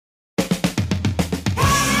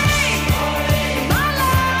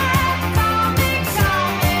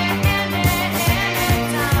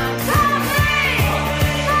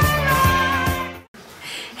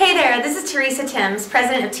Teresa Tims,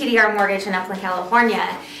 president of TDR Mortgage in Upland,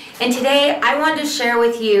 California. And today I wanted to share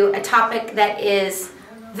with you a topic that is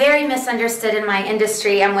very misunderstood in my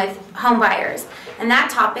industry and with home buyers. And that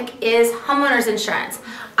topic is homeowners insurance.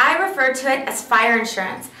 I refer to it as fire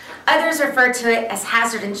insurance. Others refer to it as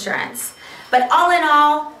hazard insurance. But all in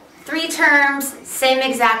all, three terms, same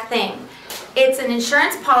exact thing. It's an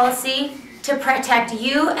insurance policy to protect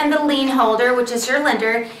you and the lien holder, which is your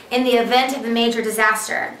lender, in the event of a major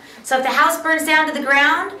disaster. So if the house burns down to the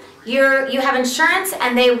ground, you have insurance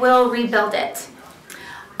and they will rebuild it.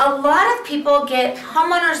 A lot of people get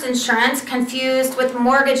homeowners insurance confused with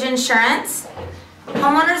mortgage insurance.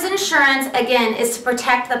 Homeowners insurance, again, is to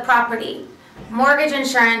protect the property. Mortgage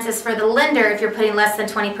insurance is for the lender if you're putting less than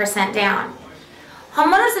 20% down.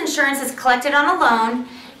 Homeowners insurance is collected on a loan.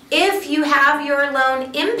 If you have your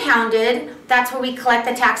loan impounded, that's where we collect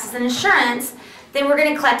the taxes and insurance, then we're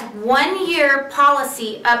going to collect 1 year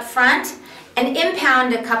policy up front and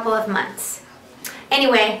impound a couple of months.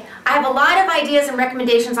 Anyway, I have a lot of ideas and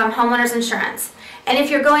recommendations on homeowners insurance. And if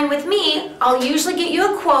you're going with me, I'll usually get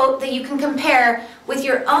you a quote that you can compare with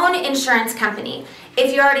your own insurance company.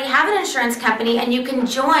 If you already have an insurance company and you can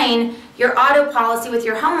join your auto policy with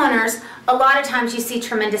your homeowners, a lot of times you see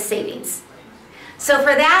tremendous savings. So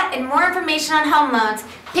for that and more information on home loans,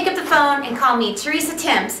 pick up the phone and call me, Teresa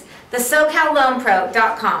Tims, the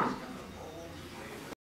SoCalLoanPro.com.